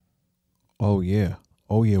Oh yeah,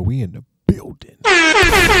 we in the building.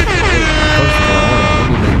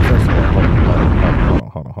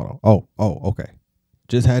 Hold on. Okay.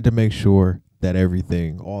 Just had to make sure that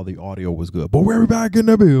all the audio was good. But we're back in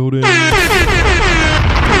the building. My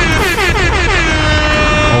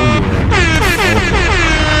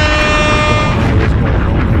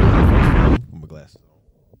glasses on.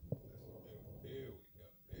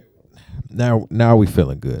 Now we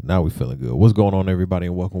feeling good. What's going on, everybody?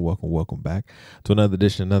 And welcome back to another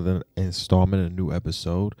edition, another installment, a new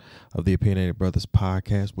episode of the Opinionated Brothers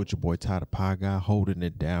podcast with your boy Ty the Pie Guy, holding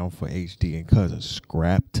it down for HD and cousin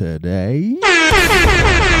Scrap today. You know what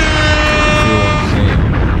I'm saying?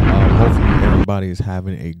 Hopefully everybody is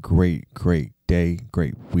having a great day,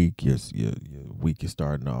 great week. Your week is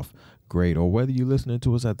starting off great, or whether you're listening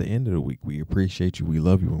to us at the end of the week, we appreciate you, we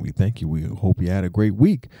love you, and we thank you. We hope you had a great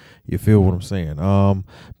week. You feel what I'm saying?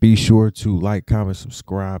 Be sure to like, comment,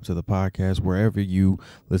 subscribe to the podcast wherever you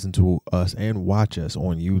listen to us and watch us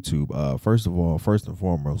on YouTube. First and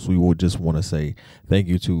foremost, we would just want to say thank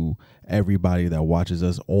you to everybody that watches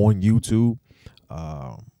us on YouTube.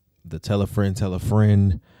 The tell a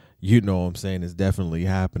friend, you know what I'm saying, is definitely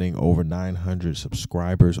happening. Over 900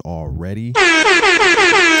 subscribers already.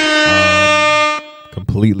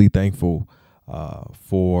 Completely thankful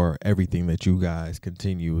for everything that you guys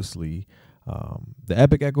continuously. The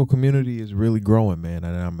Epic Echo community is really growing, man,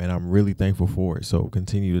 and I'm really thankful for it. So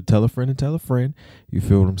continue to tell a friend. You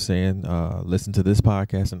feel what I'm saying? Listen to this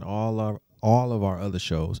podcast and all of our other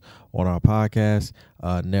shows on our podcast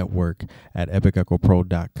network at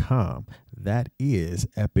epicechopro.com. That is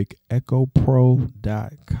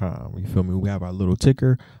epicechopro.com. You feel me? We have our little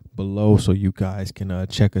ticker below so you guys can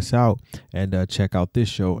check us out and check out this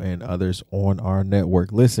show and others on our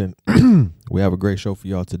network. Listen, we have a great show for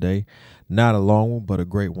y'all today. Not a long one, but a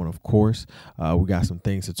great one, of course. We got some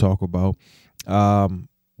things to talk about.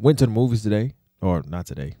 Went to the movies today. Or not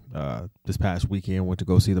today, this past weekend, went to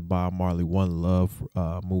go see the Bob Marley One Love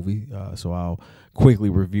movie. So I'll quickly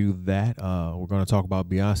review that. We're going to talk about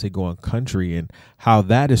Beyoncé Going Country and how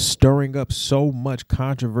that is stirring up so much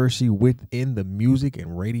controversy within the music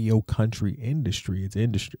and radio country industry. It's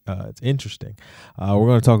interesting. We're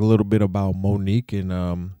going to talk a little bit about Monique and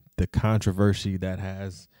the controversy that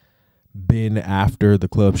has been after the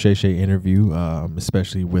Club Shay Shay interview,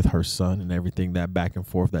 especially with her son and everything, that back and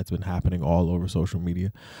forth that's been happening all over social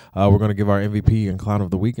media. We're going to give our MVP and clown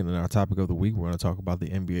of the week, and then our topic of the week, we're going to talk about the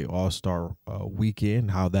NBA All-Star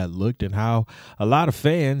weekend, how that looked, and how a lot of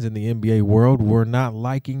fans in the NBA world were not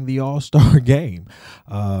liking the All-Star game.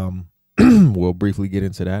 We'll briefly get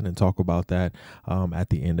into that and talk about that at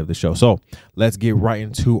the end of the show. So let's get right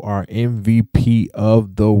into our MVP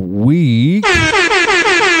of the week.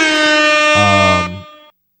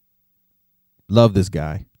 Love this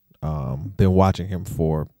guy. Been watching him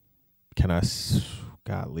for, can I say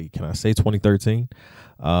 2013?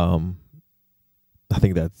 I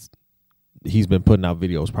think he's been putting out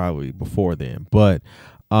videos probably before then, but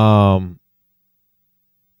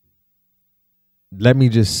let me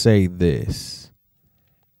just say this.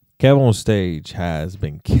 Kev On Stage has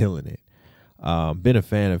been killing it. Been a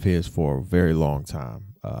fan of his for a very long time.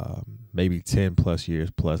 Maybe 10 plus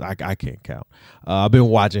years plus. I can't count. I've been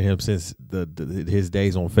watching him since his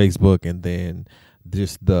days on Facebook, and then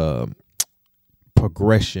just the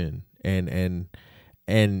progression and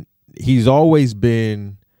he's always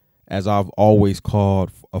been, as I've always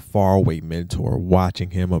called, a faraway mentor,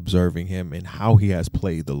 watching him, observing him, and how he has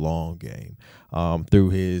played the long game through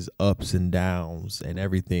his ups and downs and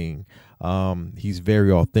everything. He's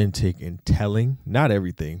very authentic in telling, not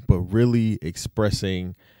everything, but really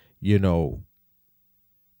expressing, you know,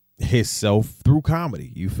 himself through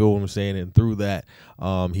comedy. You feel what I'm saying? And through that,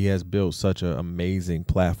 he has built such an amazing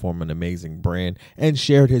platform, an amazing brand, and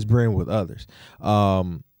shared his brand with others.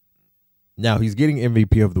 Now he's getting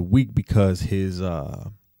MVP of the week because his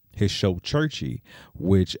show Churchy,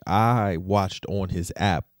 which I watched on his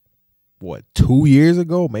app, 2 years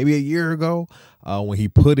ago, maybe a year ago, when he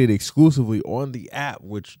put it exclusively on the app,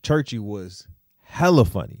 which Churchy was hella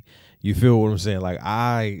funny. You feel what I'm saying? Like,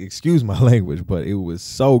 excuse my language, but it was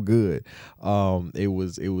so good. It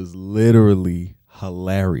was literally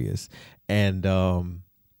hilarious. And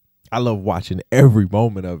I love watching every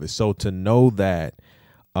moment of it. So to know that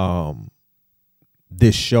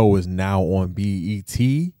this show is now on BET,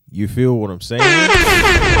 you feel what I'm saying?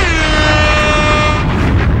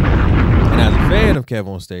 And as a fan of Kev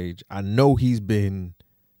On Stage, I know he's been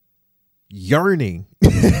yearning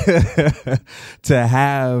to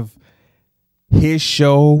have his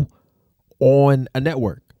show on a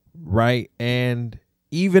network, right? And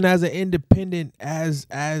even as an independent as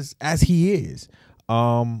he is,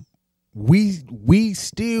 we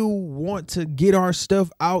still want to get our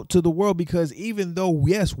stuff out to the world, because even though,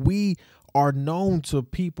 yes, we are known to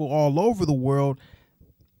people all over the world,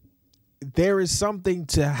 there is something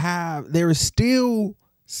to have. There is still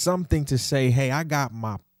something to say, hey, I got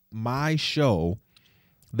my show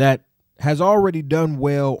that has already done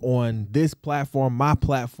well on this platform, my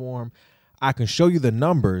platform. I can show you the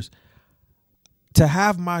numbers. To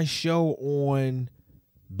have my show on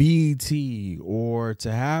BET, or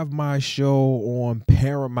to have my show on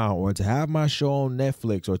Paramount, or to have my show on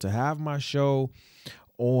Netflix, or to have my show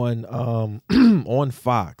on on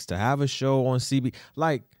Fox, to have a show on CB,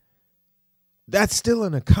 like, that's still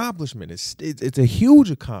an accomplishment. It's a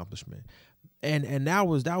huge accomplishment. And that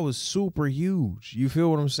was super huge. You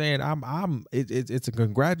feel what I'm saying? It's a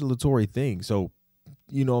congratulatory thing. So,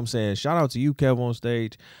 you know what I'm saying? Shout out to you, Kev On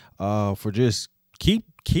Stage, for just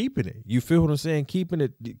keeping it. You feel what I'm saying? Keeping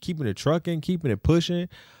it trucking, keeping it pushing,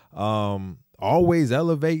 always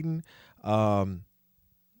elevating. And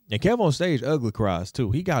Kev On Stage ugly cries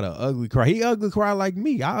too. He got an ugly cry. He ugly cry like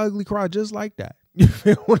me. I ugly cry just like that. You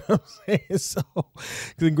feel what I'm saying? So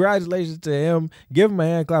congratulations to him. Give him a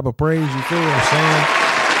hand clap of praise. You feel what I'm saying?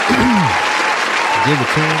 Give it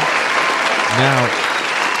to him. Now,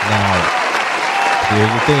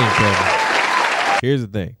 here's the thing, Kevin. Here's the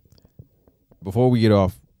thing. Before we get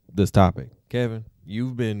off this topic, Kevin,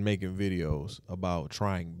 you've been making videos about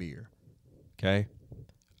trying beer. Okay?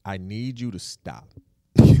 I need you to stop.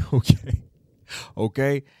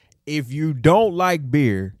 Okay? If you don't like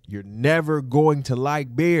beer, you're never going to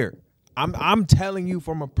like beer. I'm telling you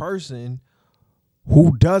from a person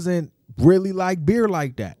who doesn't really like beer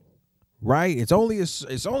like that, right? It's only a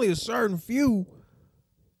certain few,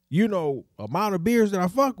 amount of beers that I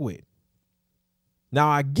fuck with. Now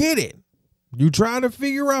I get it. You trying to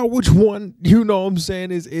figure out which one, you know what I'm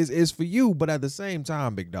saying, is for you, but at the same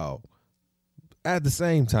time, big dog, at the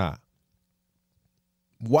same time,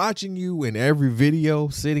 watching you in every video,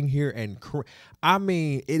 sitting here and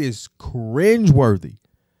it is cringeworthy.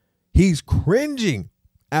 He's cringing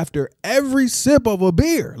after every sip of a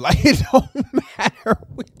beer. Like, it don't matter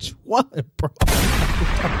which one, bro.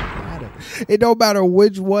 It don't matter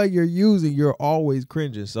which one you're using. You're always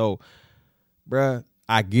cringing. So, bruh,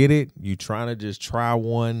 I get it. You trying to just try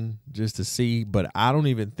one just to see, but I don't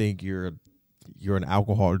even think you're an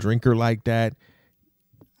alcohol drinker like that.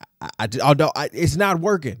 It's not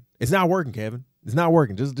working. It's not working, Kevin. It's not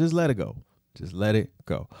working. Just let it go. Just let it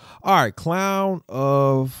go. All right, clown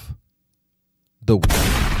of the week.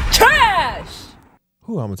 Trash.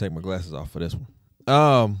 I'm gonna take my glasses off for this one.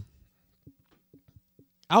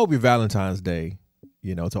 I hope your Valentine's Day,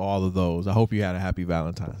 to all of those. I hope you had a happy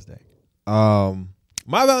Valentine's Day.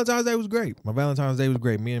 My Valentine's Day was great.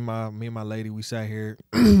 Me and my lady, we sat here,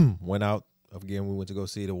 went out again. We went to go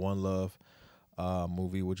see the One Love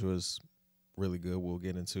movie, which was really good. We'll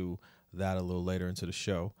get into that a little later into the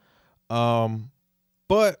show.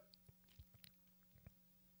 But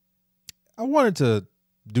I wanted to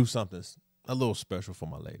do something a little special for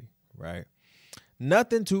my lady, right?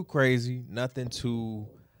 Nothing too crazy, nothing too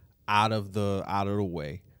out of the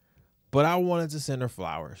way. But I wanted to send her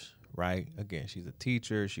flowers, right? Again, she's a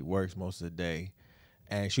teacher. She works most of the day.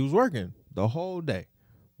 And she was working the whole day,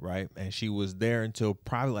 right? And she was there until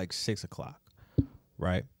probably like 6 o'clock.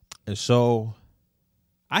 Right. And so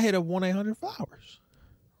I hit up 1-800-Flowers.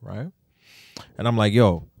 Right. And I'm like,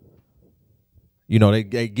 yo,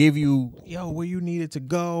 they give you, where you needed to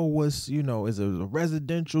go was, is it a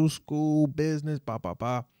residential school, business,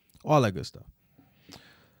 all that good stuff.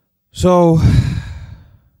 So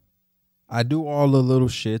I do all the little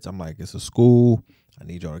shits. I'm like, it's a school. I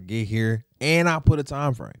need y'all to get here. And I put a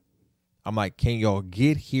time frame. I'm like, can y'all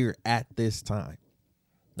get here at this time?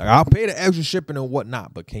 Like, I'll pay the extra shipping and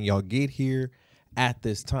whatnot, but can y'all get here at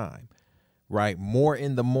this time, right? More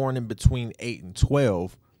in the morning between 8 and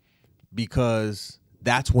 12, because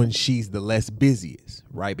that's when she's the less busiest,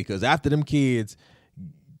 right? Because after them kids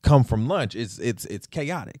come from lunch, it's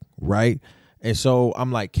chaotic, right? And so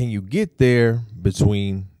I'm like, can you get there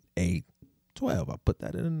between 8 12? I put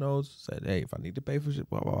that in the notes, said, hey, if I need to pay for shit,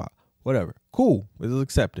 blah, blah, blah, whatever. Cool. It was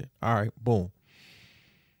accepted. All right, boom.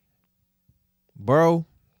 Bro,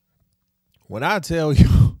 when I tell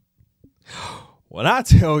y'all,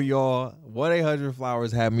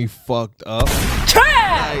 1-800-Flowers had me fucked up.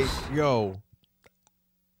 Trash! Like, yo,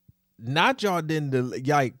 not y'all didn't,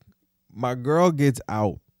 like, my girl gets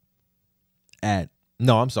out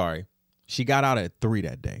she got out at 3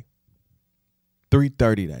 that day.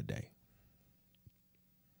 3:30 that day.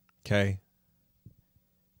 Okay.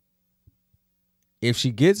 if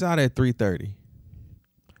she gets out at 3:30,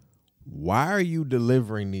 why are you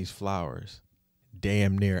delivering these flowers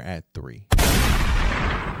damn near at 3?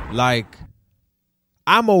 Like,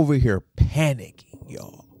 I'm over here panicking,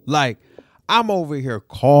 y'all. Like, I'm over here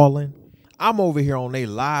calling. I'm over here on a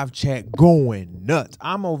live chat going nuts.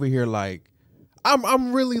 I'm over here like,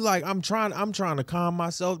 I'm really like, I'm trying to calm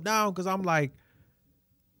myself down because I'm like,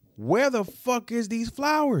 where the fuck is these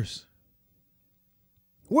flowers?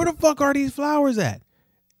 Where the fuck are these flowers at?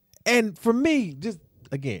 And for me, just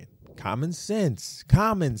again, common sense,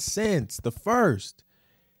 the first.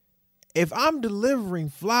 If I'm delivering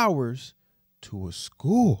flowers to a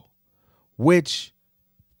school, which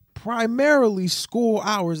primarily school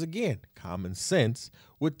hours, again, common sense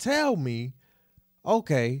would tell me,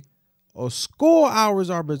 okay, school hours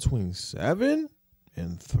are between 7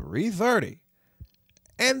 and 3:30.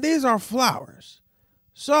 And these are flowers.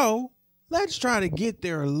 So let's try to get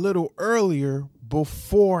there a little earlier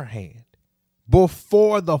beforehand.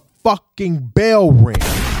 Before the fucking bell rings.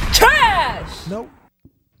 Trash! No.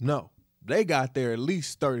 They got there at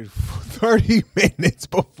least 30 minutes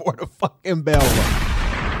before the fucking bell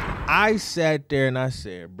rang. I sat there and I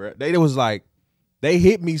said, bro, they was like, they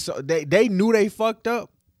hit me. So they knew they fucked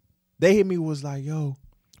up. They hit me, was like, yo,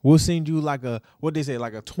 we'll send you like a, what they say,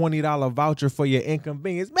 like a $20 voucher for your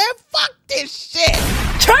inconvenience. Man, fuck this shit.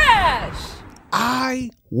 Trash! I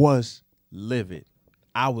was livid.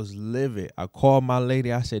 I called my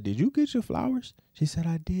lady. I said, did you get your flowers? She said,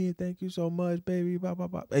 I did. Thank you so much, baby. Blah, blah,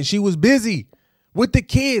 blah. And she was busy with the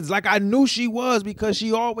kids. Like I knew she was, because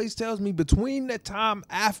she always tells me between the time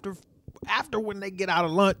after when they get out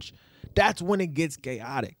of lunch, that's when it gets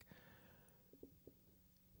chaotic.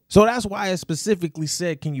 So that's why I specifically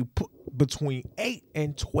said, can you put between 8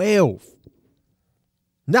 and 12?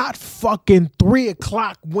 Not fucking 3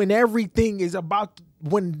 o'clock when everything is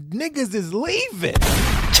when niggas is leaving.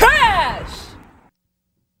 Trash!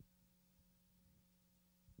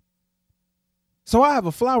 So I have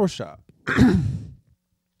a flower shop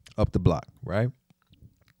up the block, right?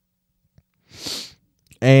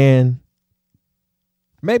 And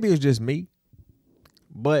maybe it's just me,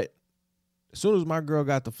 but as soon as my girl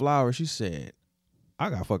got the flower, she said, I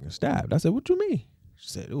got fucking stabbed. I said, what you mean? She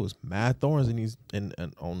said, it was mad thorns in these and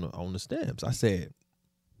on the stems. I said,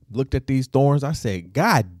 looked at these thorns. I said,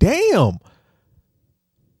 God damn.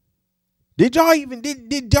 Did y'all even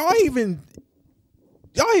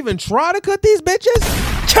try to cut these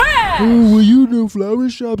bitches? Trash! Oh, well, you know, flower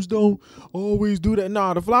shops don't always do that.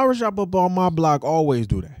 Nah, the flower shop up on my block always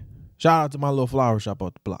do that. Shout out to my little flower shop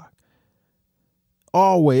up the block.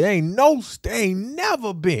 Always. Ain't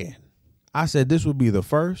never been. I said this would be the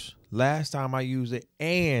last time I use it.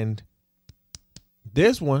 And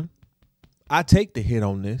this one, I take the hit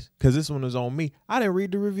on this because this one is on me. I didn't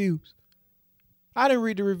read the reviews.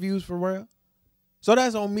 For real. So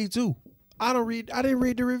that's on me too. I didn't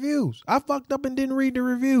read the reviews. I fucked up and didn't read the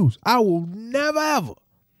reviews. I will never,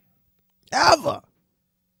 ever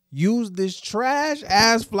use this trash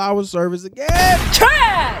ass flower service again.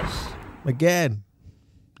 Trash! Again.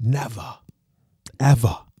 Never.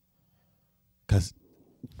 Ever. Because,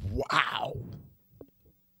 wow.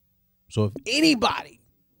 So if anybody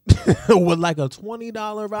would like a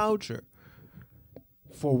 $20 voucher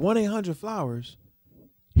for 1-800-Flowers,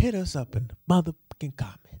 hit us up in the motherfucking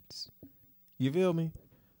comments. You feel me?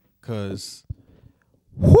 Because,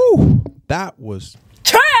 whoo, that was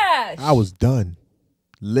trash. I was done.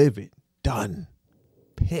 Livid. Done.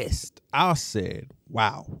 Pissed. I said,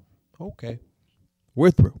 wow. Okay.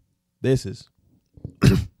 We're through. This is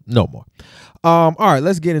no more. All right,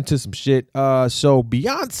 let's get into some shit. So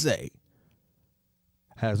Beyoncé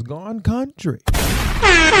has gone country.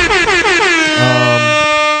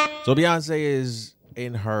 So Beyoncé is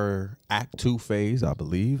in her Act 2 phase, I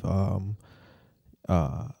believe.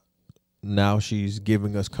 Now she's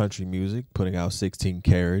giving us country music, putting out 16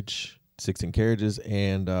 Carriages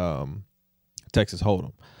and Texas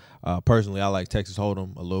Hold'em. Personally, I like Texas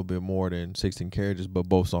Hold'em a little bit more than 16 Carriages, but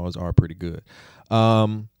both songs are pretty good.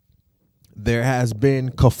 There has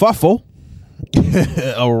been kerfuffle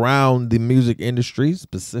around the music industry,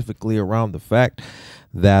 specifically around the fact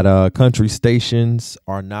that country stations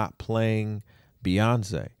are not playing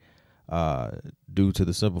Beyoncé due to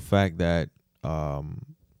the simple fact that I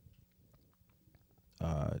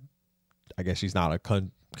guess she's not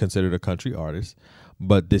considered a country artist,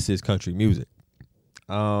 but this is country music.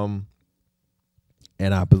 And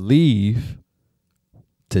I believe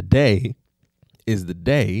today is the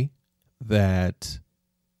day that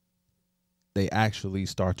they actually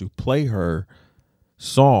start to play her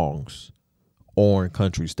songs on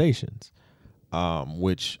country stations.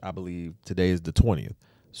 which I believe today is the 20th.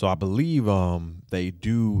 So I believe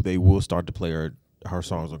they will start to play her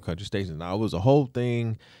songs on country stations. Now, it was a whole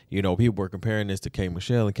thing, people were comparing this to K.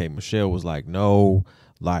 Michelle, and K. Michelle was like, no,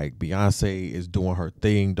 like Beyonce is doing her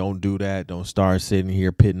thing. Don't do that. Don't start sitting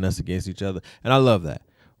here pitting us against each other. And I love that,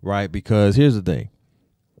 right? Because here's the thing.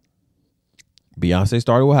 Beyonce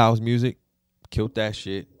started with house music, killed that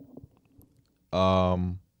shit.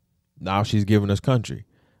 Now she's giving us country.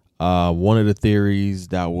 One of the theories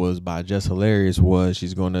that was by Just Hilarious was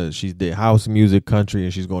she did house music, country,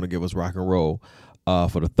 and she's going to give us rock and roll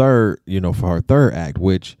for the third, for her third act,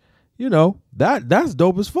 which, that's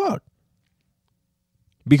dope as fuck.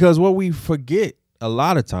 Because what we forget a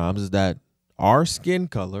lot of times is that our skin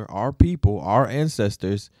color, our people, our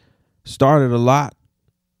ancestors started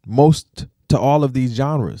most to all of these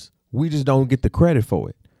genres. We just don't get the credit for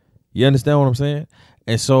it. You understand what I'm saying?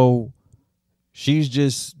 And so she's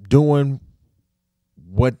just doing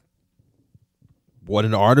what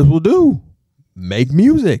an artist will do. Make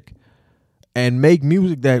music. And make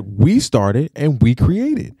music that we started and we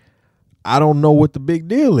created. I don't know what the big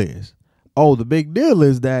deal is. Oh, the big deal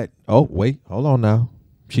is that, oh, wait, hold on now.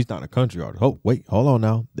 She's not a country artist. Oh, wait, hold on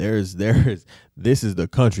now. This is the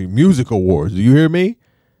Country Music Awards. Do you hear me?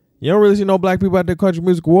 You don't really see no black people at the Country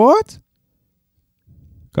Music Awards?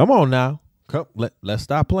 Come on now. Let's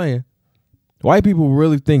stop playing. White people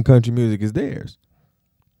really think country music is theirs.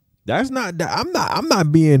 I'm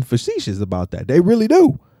not being facetious about that. They really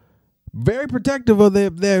do. Very protective of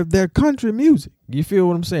their country music. You feel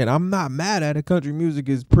what I'm saying? I'm not mad at it. Country music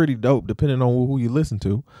is pretty dope depending on who you listen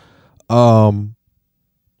to.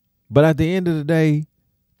 But at the end of the day,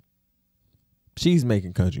 she's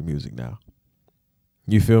making country music now.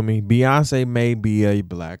 You feel me? Beyonce may be a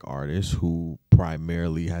black artist who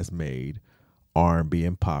primarily has made R&B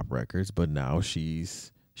and pop records, but now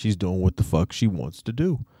she's doing what the fuck she wants to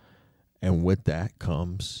do. And with that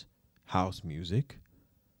comes house music.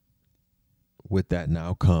 With that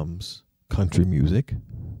now comes country music.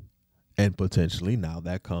 And potentially now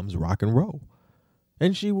that comes rock and roll.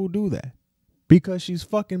 And she will do that because she's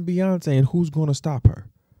fucking Beyonce, and who's going to stop her?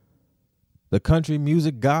 The country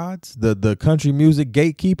music gods? The country music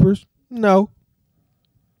gatekeepers? No.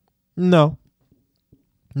 No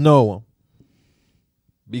one.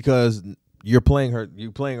 Because you're playing her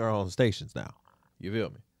on stations now. You feel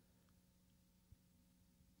me?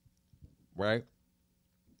 Right?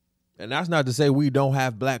 And that's not to say we don't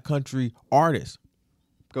have black country artists,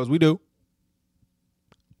 because we do.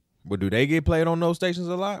 But do they get played on those stations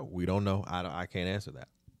a lot? We don't know. I can't answer that.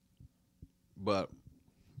 But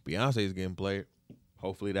Beyonce is getting played.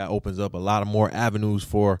 Hopefully that opens up a lot of more avenues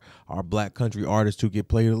for our black country artists to get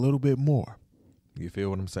played a little bit more. You feel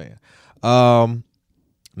what I'm saying?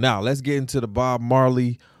 Now let's get into the Bob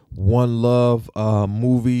Marley One Love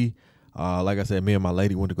movie. Like I said, me and my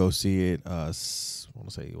lady went to go see it. I want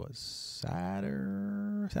to say it was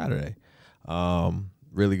Saturday.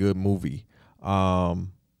 Really good movie. We'll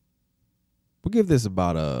give this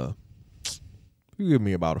about a 5,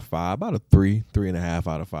 about a 3.5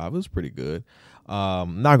 out of 5. It was pretty good.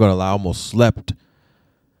 Not gonna lie, I almost slept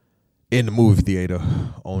in the movie theater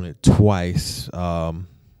on it twice. I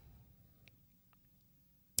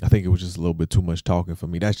think it was just a little bit too much talking for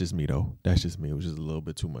me. That's just me though. That's just me. It was just a little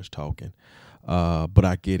bit too much talking. But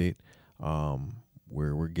I get it.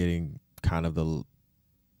 We're getting kind of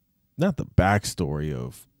not the backstory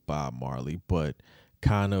of Bob Marley, but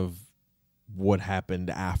kind of what happened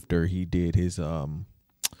after he did his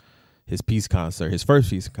peace concert, his first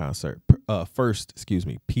peace concert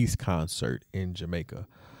in Jamaica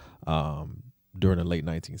during the late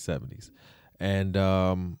 1970s.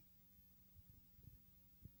 And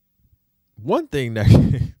one thing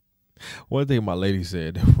my lady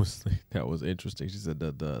said that was interesting. She said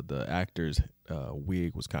the actor's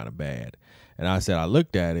wig was kind of bad, and I said I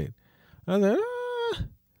looked at it. I said,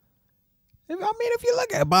 if you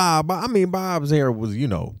look at Bob, Bob's hair was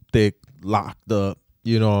thick, locked up.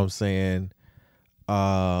 You know what I'm saying?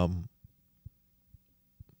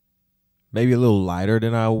 Maybe a little lighter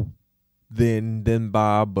than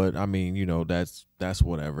Bob, but that's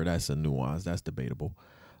whatever. That's a nuance. That's debatable.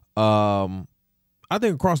 I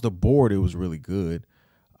think across the board it was really good.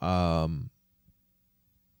 Yeah,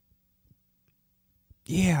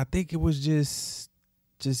 I think it was just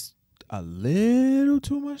a little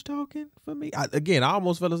too much talking for me. I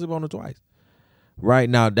almost fell asleep on it twice. Right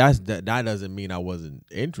now, that doesn't mean I wasn't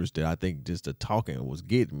interested. I think just the talking was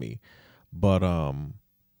getting me. But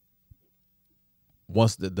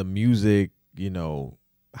once the music,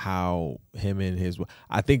 how him and his,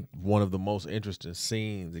 I think one of the most interesting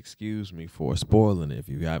scenes, excuse me for spoiling it if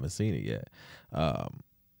you haven't seen it yet, I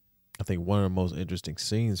think one of the most interesting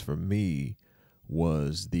scenes for me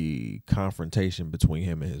was the confrontation between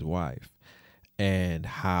him and his wife, and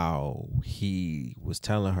how he was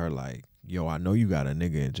telling her, like, yo, I know you got a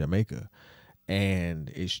nigga in Jamaica. And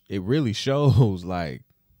it really shows, like,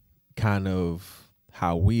 kind of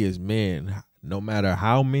how we as men, no matter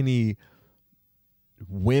how many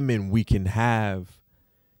women we can have,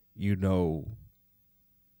 you know,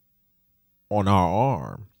 on our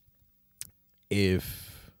arm,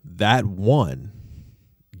 if that one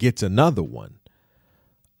gets another one,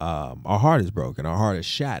 our heart is broken, our heart is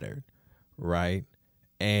shattered, right?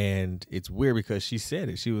 And it's weird because she said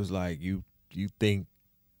it. She was like, you think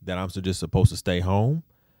that I'm just supposed to stay home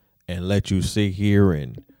and let you sit here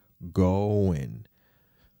and go and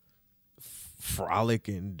frolic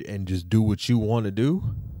and just do what you want to do?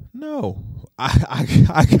 No,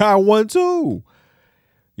 I got one too.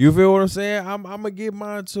 You feel what I'm saying? I'm gonna get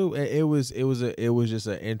mine too. And it was just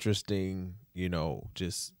an interesting, you know,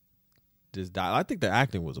 just I think the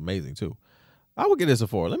acting was amazing too. I would give this a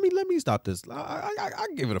 4. Let me stop this. I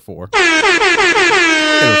give it a 4. Because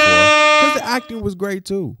the acting was great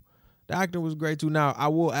too. The acting was great too. Now I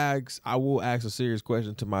will ask a serious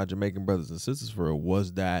question to my Jamaican brothers and sisters for real.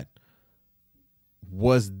 Was that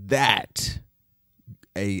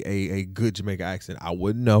a good Jamaican accent? I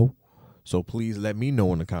wouldn't know. So please let me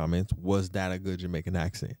know in the comments. Was that a good Jamaican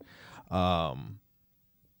accent?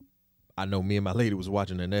 I know me and my lady was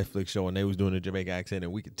watching a Netflix show and they was doing a Jamaican accent,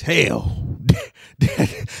 and we could tell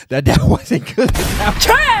that wasn't good.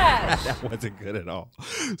 Trash! That wasn't good at all.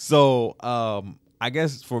 So I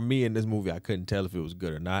guess for me in this movie, I couldn't tell if it was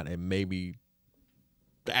good or not, and maybe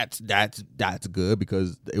that's good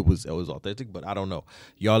because it was authentic, but I don't know.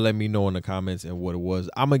 Y'all let me know in the comments and what it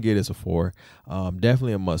was. I'm gonna give this a 4.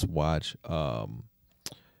 Definitely a must watch.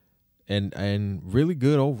 And really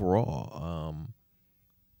good overall.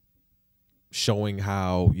 Showing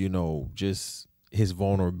how, you know, just his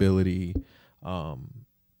vulnerability, you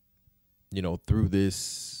know, through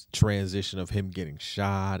this transition of him getting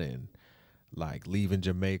shot and like leaving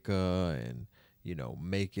Jamaica and, you know,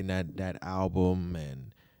 making that album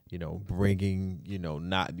and, you know, bringing, you know,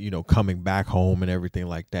 not, you know, coming back home and everything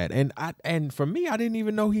like that. And for me, I didn't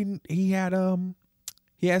even know he had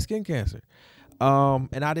skin cancer.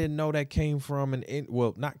 And I didn't know that came from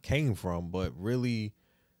not came from, but really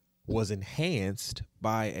was enhanced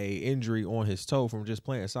by a injury on his toe from just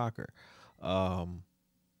playing soccer. I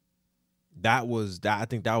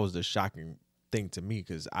think that was the shocking thing to me,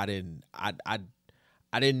 because I didn't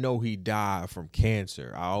know he died from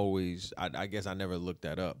cancer. I guess I never looked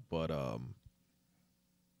that up, but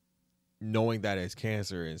knowing that it's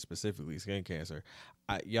cancer, and specifically skin cancer,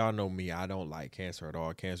 y'all know me, I don't like cancer at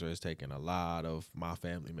all. Cancer has taken a lot of my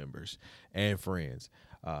family members and friends.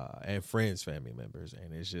 And friends' family members,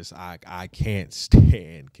 and it's just I can't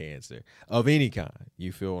stand cancer of any kind.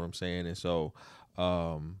 You feel what I'm saying? And so,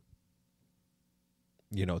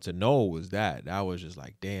 you know, to know was that was just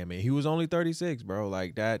like, damn, man, he was only 36, bro.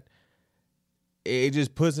 Like that, it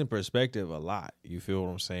just puts in perspective a lot. You feel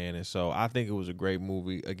what I'm saying? And so I think it was a great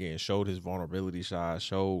movie. Again, showed his vulnerability side,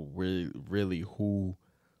 showed really who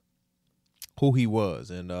he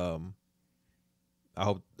was, and I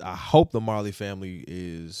hope the Marley family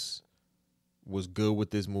was good with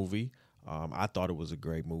this movie. I thought it was a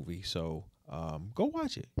great movie, so go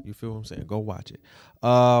watch it. You feel what I'm saying? Go watch it.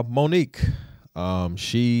 Monique,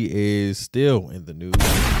 she is still in the news.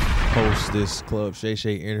 Post this Club Shay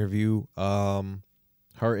Shay interview.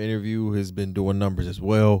 Her interview has been doing numbers as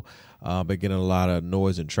well. Been getting a lot of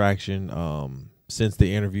noise and traction. Since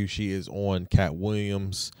the interview, she is on Cat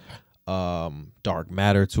Williams' Dark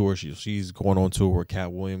Matter tour. She's going on tour with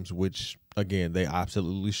Cat Williams, which again they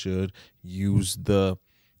absolutely should use the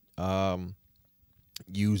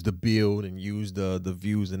build and use the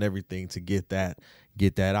views and everything to get that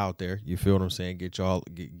out there. You feel what I'm saying? Get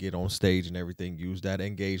on stage and everything. Use that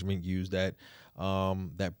engagement. Use that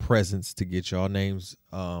presence to get y'all names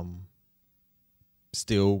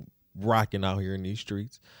still rocking out here in these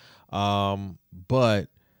streets. But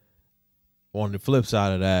on the flip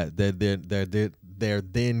side of that, there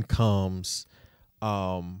then comes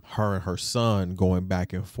her and her son going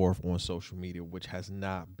back and forth on social media, which has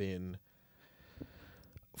not been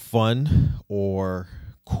fun or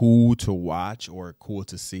cool to watch or cool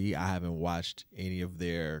to see. I haven't watched any of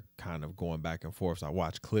their kind of going back and forth. I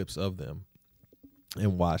watched clips of them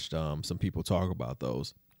and watched some people talk about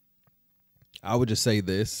those. I would just say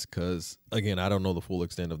this because, again, I don't know the full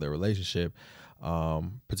extent of their relationship.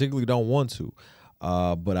 Particularly don't want to.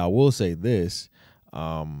 But I will say this.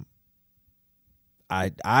 I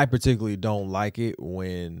particularly don't like it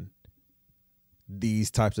when these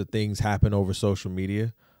types of things happen over social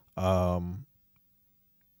media,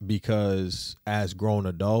 because as grown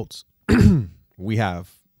adults, we have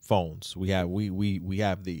phones. We have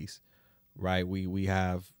these, right? We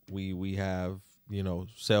have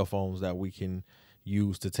cell phones that we can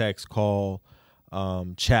use to text, call,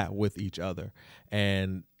 chat with each other,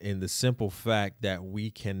 and in the simple fact that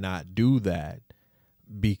we cannot do that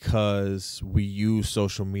because we use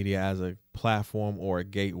social media as a platform or a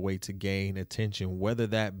gateway to gain attention, whether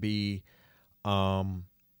that be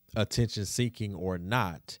attention seeking or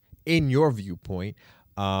not. In your viewpoint,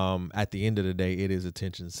 at the end of the day, it is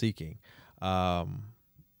attention seeking.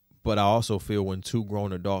 But I also feel when two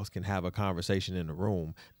grown adults can have a conversation in the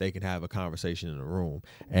room, they can have a conversation in the room.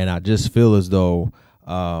 And I just feel as though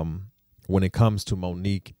when it comes to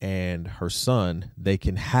Monique and her son, they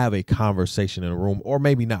can have a conversation in a room, or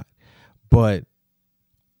maybe not. But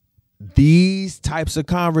these types of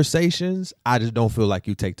conversations, I just don't feel like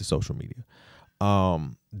you take to social media.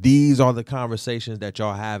 These are the conversations that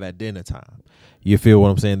y'all have at dinner time. You feel what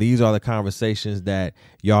I'm saying? These are the conversations that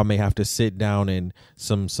y'all may have to sit down and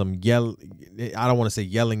some yell. I don't want to say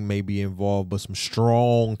yelling may be involved, but some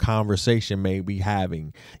strong conversation may be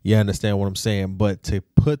having. You understand what I'm saying? But to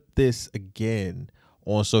put this again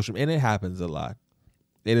on social, and it happens a lot.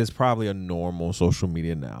 It is probably a normal social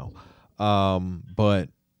media now. But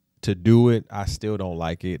to do it, I still don't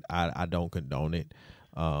like it. I don't condone it.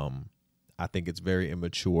 I think it's very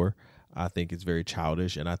immature. I think it's very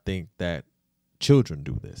childish. And I think that children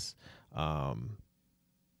do this,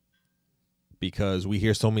 because we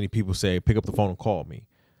hear so many people say, pick up the phone and call me.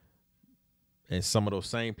 And some of those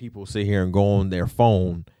same people sit here and go on their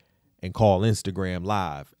phone and call Instagram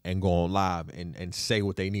live and go on live and say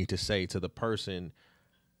what they need to say to the person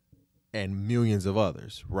and millions of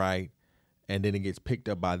others, right? And then it gets picked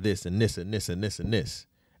up by this and this and this and this and this,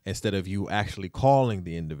 instead of you actually calling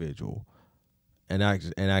the individual and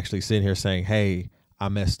actually sitting here saying, hey, I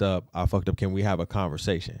messed up. I fucked up. Can we have a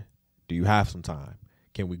conversation? Do you have some time?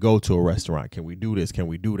 Can we go to a restaurant? Can we do this? Can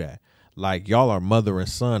we do that? Like, y'all are mother and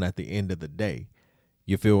son at the end of the day.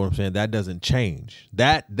 You feel what I'm saying? That doesn't change.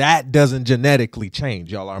 That doesn't genetically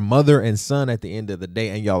change. Y'all are mother and son at the end of the day,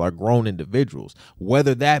 and y'all are grown individuals.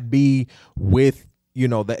 Whether that be with,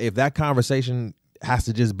 if that conversation has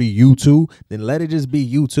to just be you two, then let it just be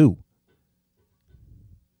you two.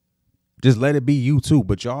 Just let it be you two.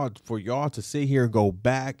 But for y'all to sit here and go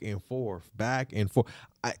back and forth, what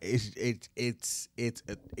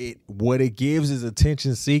it gives is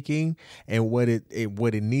attention seeking, and what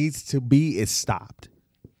it needs to be is stopped.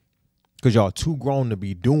 Because y'all too grown to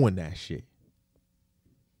be doing that shit.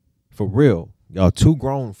 For real. Y'all too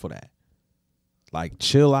grown for that. Like,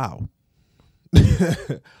 chill out.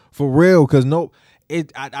 For real. Because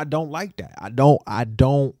I don't like that. I don't.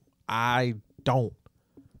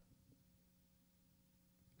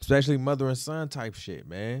 Especially mother and son type shit,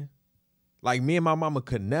 man. Like, me and my mama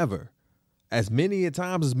could never. As many a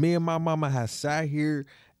times as me and my mama has sat here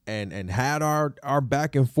and had our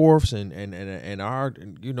back and forths and our,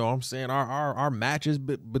 what I'm saying, our matches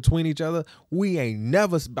between each other, we ain't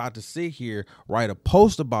never about to sit here, write a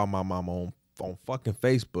post about my mama on fucking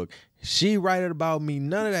Facebook. She write it about me.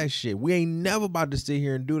 None of that shit. We ain't never about to sit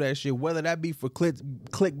here and do that shit, whether that be for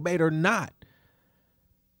clickbait or not.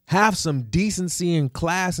 Have some decency and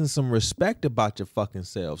class and some respect about your fucking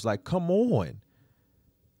selves. Like, come on.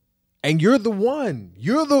 And you're the one.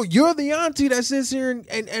 You're the auntie that sits here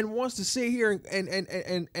and wants to sit here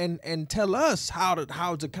and tell us how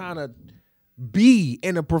to kind of be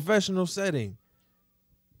in a professional setting.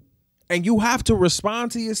 And you have to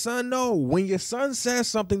respond to your son. No, when your son says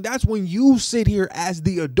something, that's when you sit here as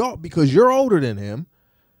the adult, because you're older than him,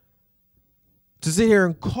 to sit here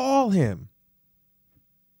and call him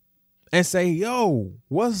and say, yo,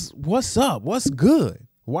 what's up? What's good?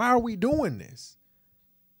 Why are we doing this?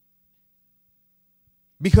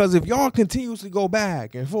 Because if y'all continuously go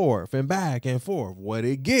back and forth, what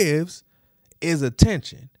it gives is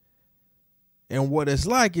attention. And what it's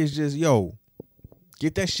like is just, yo,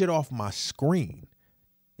 get that shit off my screen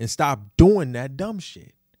and stop doing that dumb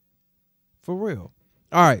shit. For real.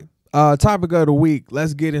 All right. Topic of the week.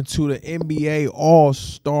 Let's get into the NBA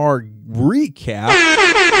All-Star recap.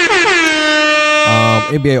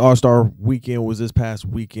 NBA All-Star weekend was this past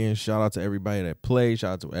weekend. Shout out to everybody that played.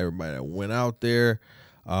 Shout out to everybody that went out there.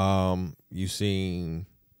 You seen,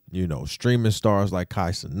 streaming stars like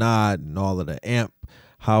Kai Cenat and all of the Amp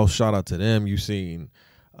House. Shout out to them. You seen,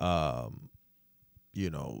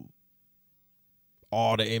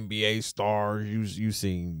 all the NBA stars. You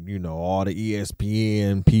seen, all the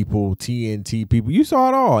ESPN people, TNT people. You saw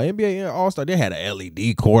it all. NBA All-Star. They had an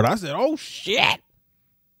LED court. I said, oh, shit.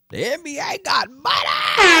 The NBA got money.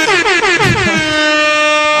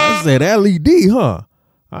 I said, LED, huh?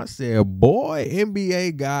 I said, boy,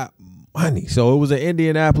 NBA got money. So it was in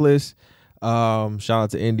Indianapolis. Shout out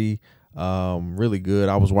to Indy. Really good.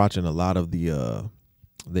 I was watching a lot of the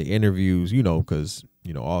interviews, because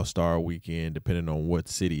All-Star weekend, depending on what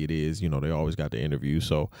city it is, they always got the interviews.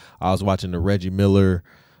 So I was watching the Reggie Miller,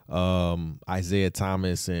 Isaiah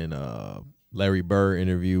Thomas, and Larry Bird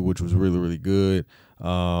interview, which was really, really good.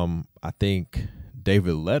 I think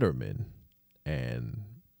David Letterman and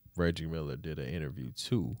Reggie Miller did an interview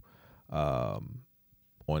too, on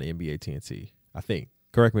NBA TNT, I think.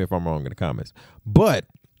 Correct me if I'm wrong in the comments. But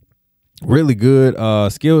really good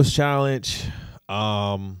skills challenge.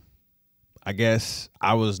 I guess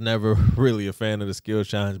I was never really a fan of the skills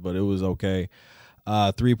challenge, but it was okay.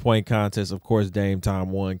 3-point contest, of course. Dame Time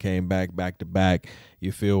won, came back to back.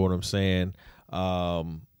 You feel what I'm saying?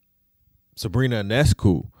 Sabrina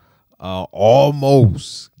Ionescu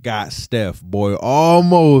almost got Steph, boy.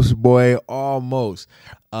 Almost.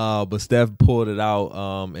 But Steph pulled it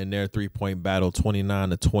out in their 3-point battle,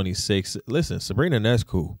 29-26. Listen, Sabrina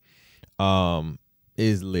Ionescu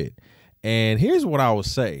is lit. And here's what I would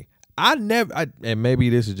say. And maybe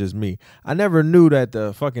this is just me, I never knew that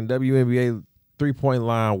the fucking WNBA 3-point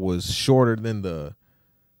line was shorter than the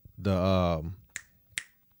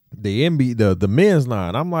men's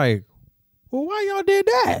line. I'm like, well, why y'all did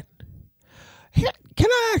that? Can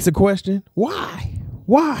I ask a question? Why?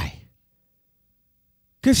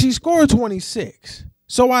 Because she scored 26.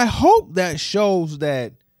 So I hope that shows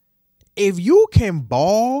that if you can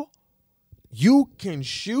ball, you can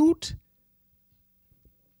shoot.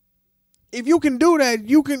 If you can do that,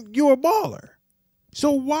 you're a baller.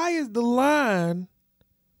 So why is the line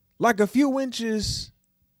like a few inches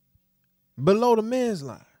below the men's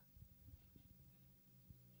line?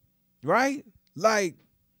 Right? Like,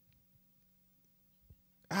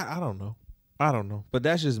 I don't know. But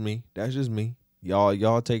that's just me.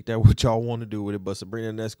 Y'all take that what y'all want to do with it. But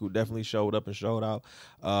Sabrina Ionescu definitely showed up and showed out.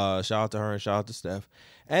 Shout out to her and shout out to Steph.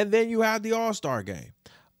 And then you have the All-Star game.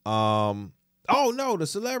 The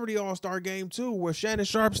Celebrity All-Star game too, where Shannon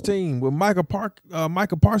Sharp's team with Micah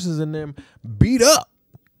Parsons and them beat up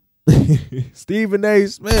Stephen A.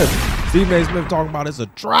 Smith. Stephen A. Smith talking about it's a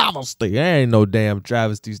travesty. There ain't no damn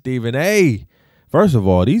travesty, Stephen A. First of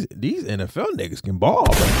all, these NFL niggas can ball,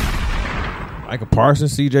 bro. Micah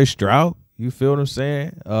Parsons, C.J. Stroud. You feel what I'm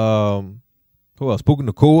saying? Who else? Puka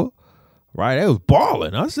Nacua. Right? They was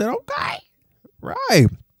balling. I said, okay. Right.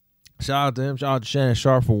 Shout out to him. Shout out to Shannon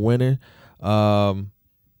Sharp for winning.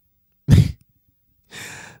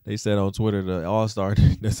 They said on Twitter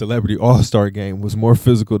the Celebrity All-Star game was more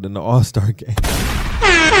physical than the All-Star game.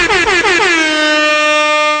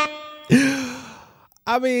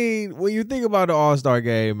 I mean, when you think about the All-Star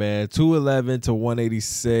game, man, 211 to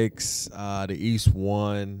 186, the East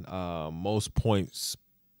won, most points,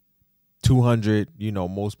 200,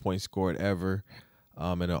 most points scored ever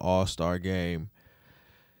in an All-Star game.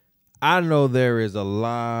 I know there is a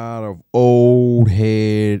lot of old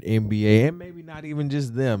head NBA, and maybe not even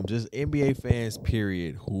just them, just NBA fans,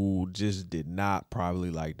 period, who just did not probably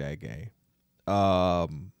like that game.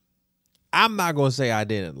 I'm not going to say I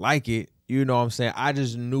didn't like it. You know what I'm saying? I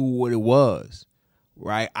just knew what it was,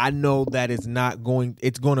 right? I know that it's going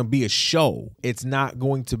to be a show. It's not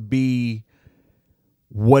going to be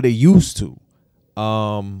what it used to.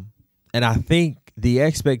 And I think the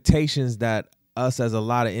expectations that us as a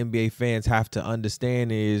lot of NBA fans have to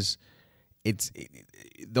understand is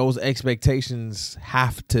those expectations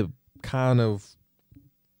have to kind of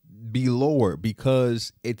be lower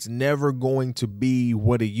because it's never going to be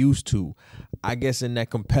what it used to. I guess in that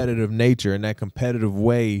competitive nature, in that competitive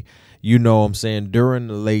way, what I'm saying, during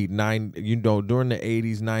the late 90s, during the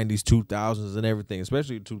 80s, 90s, 2000s and everything,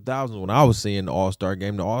 especially 2000s when I was seeing the All-Star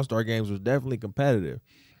game, the All-Star games was definitely competitive.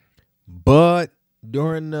 But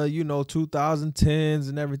during the, 2010s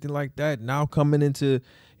and everything like that, now coming into,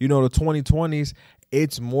 the 2020s,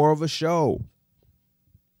 it's more of a show.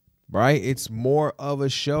 Right? It's more of a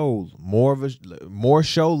show. More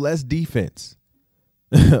show, less defense.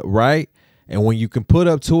 Right? And when you can put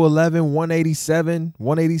up 211, 187,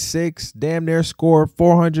 186, damn near score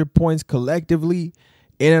 400 points collectively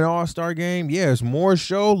in an All-Star game, yeah, it's more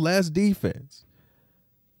show, less defense.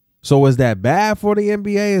 So is that bad for the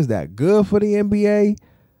NBA? Is that good for the NBA?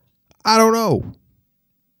 I don't know.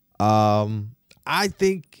 I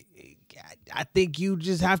think you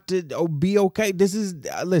just have to be okay. This is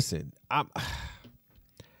listen.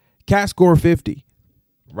 Cat scored 50,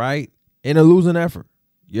 right? In a losing effort.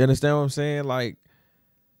 You understand what I'm saying? Like,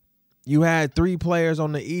 you had 3 players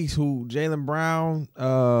on the East who Jaylen Brown,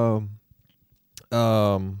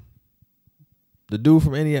 the dude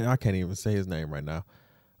from Indiana, I can't even say his name right now.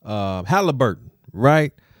 Halliburton,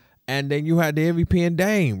 right? And then you had the MVP and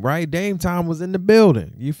Dame, right? Dame time was in the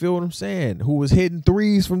building. You feel what I'm saying? Who was hitting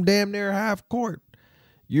threes from damn near half court.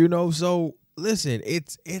 You know, so listen,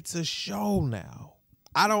 it's a show now.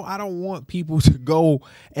 I don't want people to go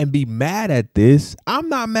and be mad at this. I'm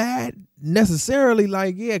not mad necessarily,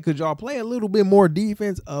 like, yeah, could y'all play a little bit more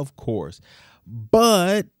defense? Of course.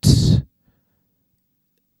 But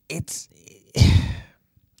it's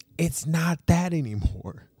not that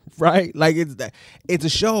anymore, right? Like, it's a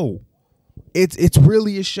show. It's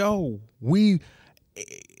really a show.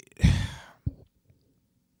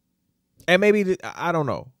 And maybe, I don't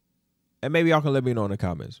know. And maybe y'all can let me know in the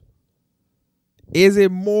comments. Is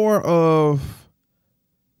it more of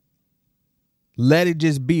let it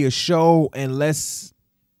just be a show and let's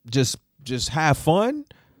just have fun?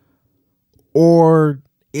 Or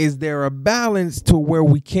is there a balance to where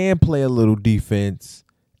we can play a little defense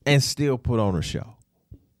and still put on a show?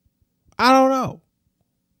 I don't know.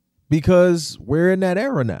 Because we're in that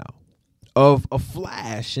era now of a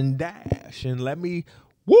flash and dash and let me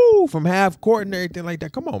from half court and everything like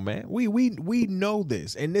that. Come on, man. We know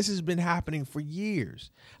this, and this has been happening for years.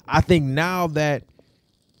 I think now that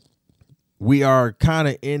we are kind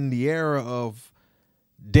of in the era of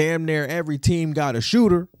damn near every team got a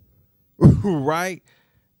shooter, right?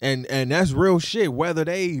 And that's real shit. Whether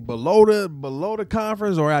they below the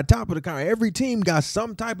conference or at top of the conference, every team got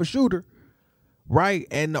some type of shooter, right?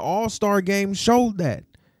 And the All-Star game showed that.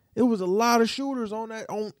 It was a lot of shooters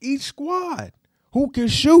on each squad. Who can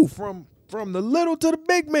shoot from the little to the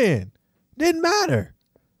big man. Didn't matter.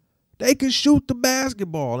 They could shoot the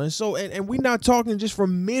basketball. And so, and we're not talking just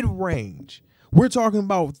from mid-range. We're talking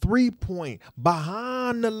about 3-point,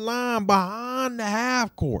 behind the line, behind the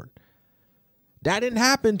half court. That didn't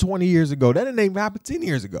happen 20 years ago. That didn't even happen 10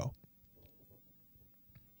 years ago.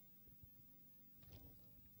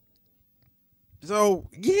 So,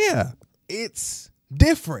 yeah, it's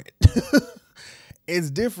different.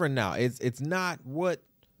 It's different now. It's not what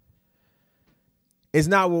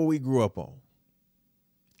we grew up on,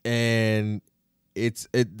 and it's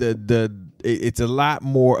a lot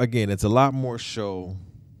more. Again, it's a lot more show,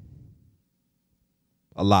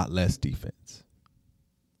 a lot less defense,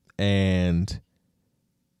 and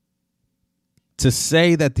to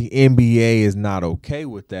say that the NBA is not okay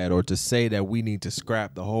with that, or to say that we need to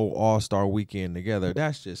scrap the whole All-Star weekend together,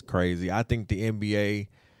 that's just crazy. I think the NBA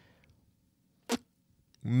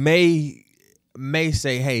may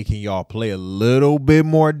say, hey, can y'all play a little bit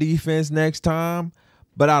more defense next time?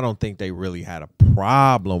 But I don't think they really had a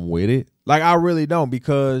problem with it. Like, I really don't,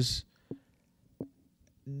 because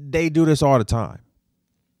they do this all the time,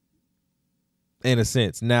 in a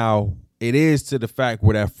sense. Now, it is to the fact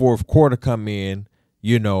where that fourth quarter come in,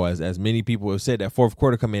 you know, as many people have said, that fourth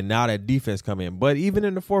quarter come in, now that defense come in. But even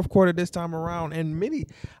in the fourth quarter this time around, and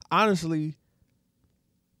honestly,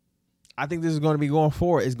 I think this is going to be going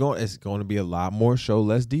forward. It's going to be a lot more show,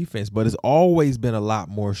 less defense. But it's always been a lot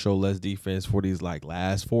more show, less defense for these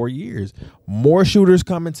last 4 years. More shooters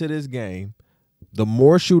come into this game. The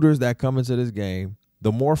more shooters that come into this game,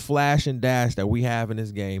 the more flash and dash that we have in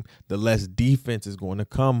this game, the less defense is going to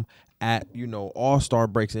come at, all-star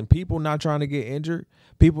breaks. And people not trying to get injured.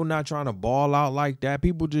 People not trying to ball out like that.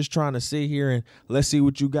 People just trying to sit here and let's see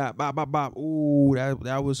what you got. Bop, bop, bop. Ooh,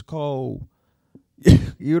 that was cold.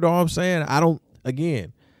 You know what I'm saying?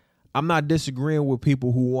 I'm not disagreeing with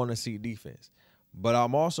people who want to see defense, but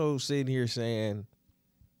I'm also sitting here saying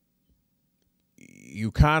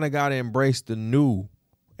you kind of got to embrace the new,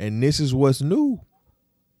 and this is what's new.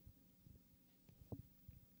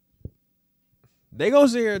 They going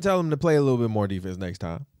to sit here and tell them to play a little bit more defense next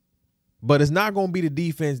time, but it's not going to be the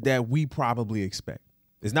defense that we probably expect.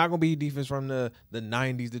 It's not going to be defense from the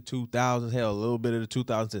 90s, the 2000s, hell, a little bit of the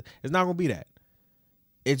 2000s. It's not going to be that.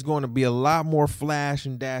 It's going to be a lot more flash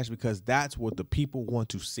and dash, because that's what the people want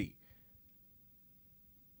to see.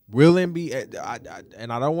 Real NBA,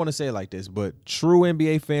 and I don't want to say it like this, but true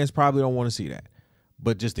NBA fans probably don't want to see that.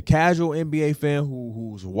 But just the casual NBA fan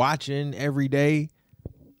who's watching every day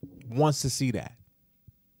wants to see that.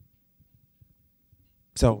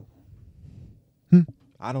 So,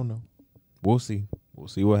 I don't know. We'll see. We'll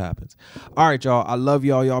see what happens. All right, y'all. I love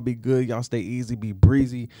y'all. Y'all be good. Y'all stay easy. Be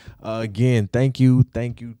breezy. Again, thank you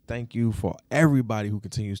for everybody who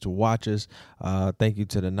continues to watch us. Thank you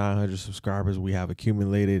to the 900 subscribers we have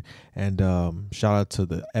accumulated. And shout out to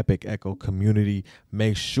the Epic Echo community.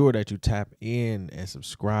 Make sure that you tap in and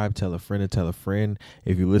subscribe. Tell a friend and tell a friend.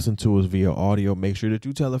 If you listen to us via audio, make sure that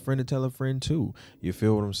you tell a friend and tell a friend too. You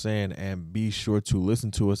feel what I'm saying? And be sure to listen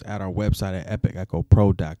to us at our website at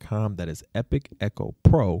epicechopro.com. That is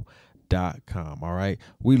epicechopro.com. All right.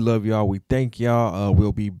 We love y'all. We thank y'all.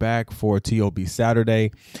 We'll be back for T.O.B.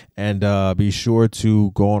 Saturday. And be sure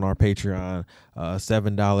to go on our Patreon.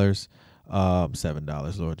 $7.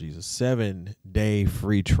 Lord Jesus. 7-day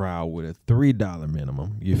free trial with a $3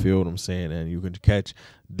 minimum. You feel what I'm saying? And you can catch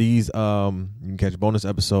these you can catch bonus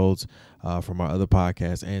episodes from our other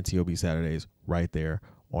podcasts and T.O.B. Saturdays right there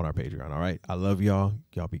on our Patreon. All right. I love y'all.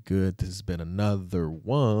 Y'all be good. This has been another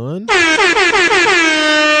one. And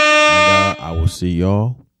I will see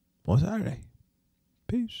y'all on Saturday.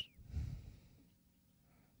 Peace.